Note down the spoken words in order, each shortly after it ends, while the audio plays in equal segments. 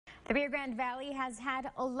The Rio Grande Valley has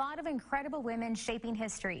had a lot of incredible women shaping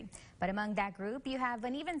history. But among that group, you have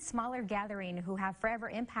an even smaller gathering who have forever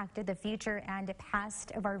impacted the future and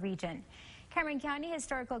past of our region. Cameron County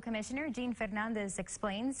Historical Commissioner Jean Fernandez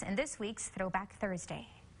explains in this week's Throwback Thursday.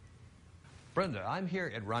 Brenda, I'm here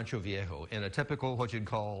at Rancho Viejo in a typical what you'd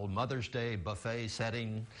call Mother's Day buffet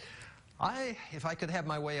setting. If I could have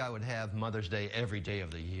my way, I would have Mother's Day every day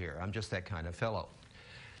of the year. I'm just that kind of fellow.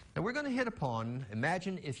 Now we're going to hit upon,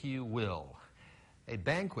 imagine if you will, a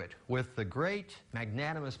banquet with the great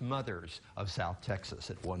magnanimous mothers of South Texas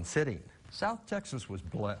at one sitting. South Texas was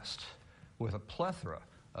blessed with a plethora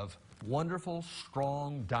of wonderful,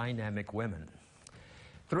 strong, dynamic women.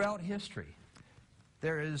 Throughout history,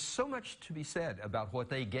 there is so much to be said about what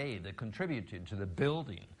they gave that contributed to the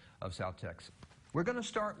building of South Texas. We're going to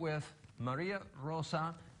start with Maria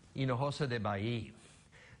Rosa Hinojosa de Bahia.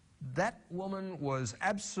 That woman was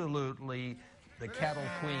absolutely the cattle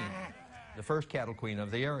queen, the first cattle queen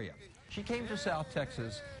of the area. She came to South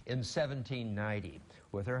Texas in 1790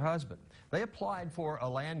 with her husband. They applied for a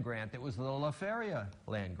land grant that was the La Feria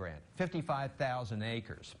land grant, 55,000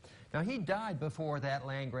 acres. Now he died before that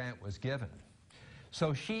land grant was given.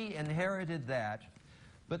 So she inherited that,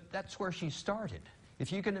 but that's where she started.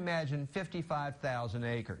 If you can imagine 55,000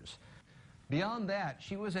 acres. Beyond that,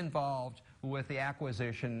 she was involved with the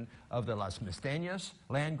acquisition of the Las Misteñas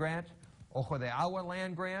land grant, Ojo de Agua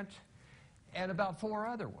land grant, and about 4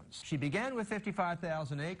 other ones. She began with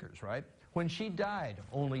 55,000 acres, right? When she died,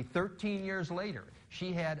 only 13 years later,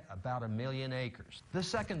 she had about 1 million acres. The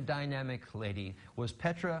second dynamic lady was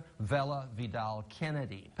Petra Vela Vidal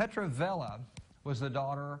Kennedy. Petra Vela was the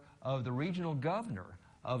daughter of the regional governor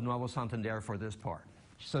of Nuevo Santander for this part.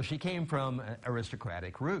 So she came from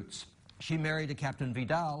aristocratic roots. She married a Captain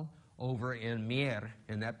Vidal over in Mier,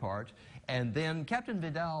 in that part, and then Captain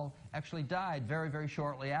Vidal actually died very, very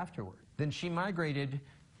shortly afterward. Then she migrated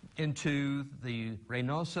into the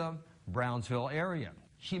Reynosa, Brownsville area.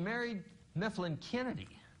 She married Mifflin Kennedy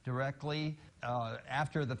directly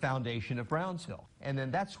after the foundation of Brownsville. And then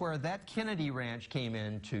that's where that Kennedy ranch came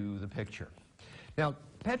into the picture. Now,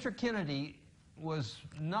 Petra Kennedy was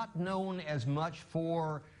not known as much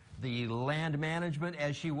for the land management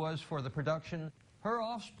as she was for the production. Her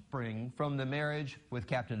offspring from the marriage with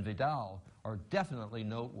Captain Vidal are definitely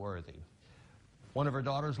noteworthy. One of her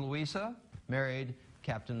daughters, Louisa, married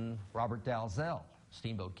Captain Robert Dalzell,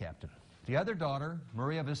 steamboat captain. The other daughter,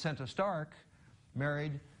 Maria Vicenta Stark,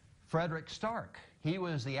 married Frederick Stark. He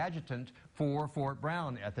was the adjutant for Fort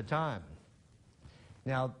Brown at the time.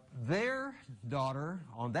 Now, their daughter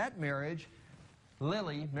on that marriage,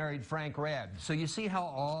 Lily, married Frank Redd. So you see how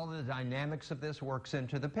all the dynamics of this works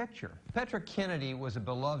into the picture. Petra Kennedy was a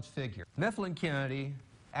beloved figure. Mifflin Kennedy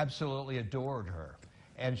absolutely adored her,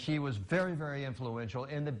 and she was very, very influential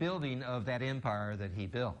in the building of that empire that he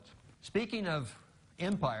built. Speaking of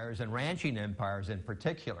empires and ranching empires in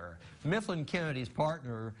particular, Mifflin Kennedy's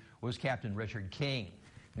partner was Captain Richard King.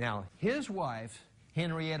 Now, his wife,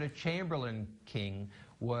 Henrietta Chamberlain King,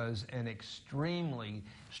 was an extremely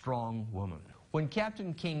strong woman. When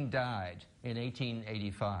Captain King died in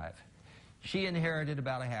 1885, she inherited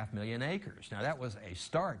about 500,000 acres. Now that was a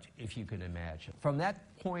start, if you can imagine. From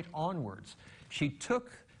that point onwards, she took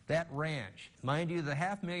that ranch. Mind you, the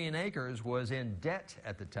 500,000 acres was in debt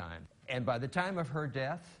at the time. And by the time of her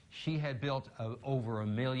death, she had built over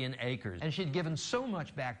 1 million acres. And she'd given so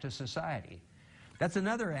much back to society. That's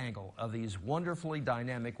another angle of these wonderfully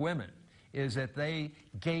dynamic women, is that they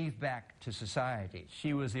gave back to society.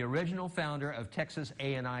 She was the original founder of Texas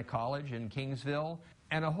A&I College in Kingsville,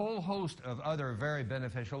 and a whole host of other very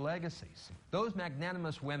beneficial legacies. Those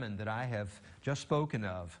magnanimous women that I have just spoken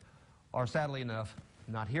of are sadly enough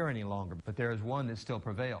not here any longer, but there is one that still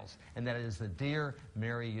prevails, and that is the dear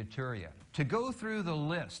Mary Uturia. To go through the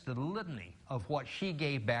list, the litany of what she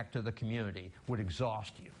gave back to the community would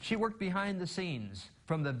exhaust you. She worked behind the scenes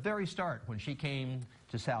from the very start when she came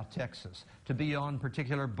to South Texas, to be on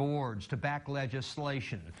particular boards, to back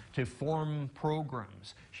legislation, to form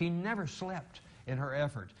programs. She never slept in her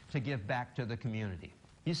effort to give back to the community.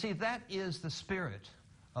 You see, that is the spirit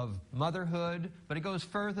of motherhood, but it goes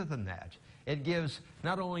further than that. It gives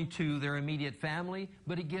not only to their immediate family,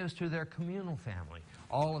 but it gives to their communal family,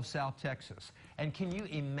 all of South Texas. And can you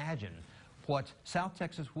imagine what South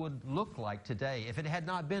Texas would look like today if it had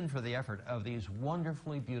not been for the effort of these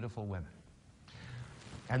wonderfully beautiful women?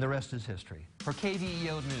 And the rest is history. For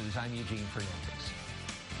KVEO News, I'm Eugene Fernandez.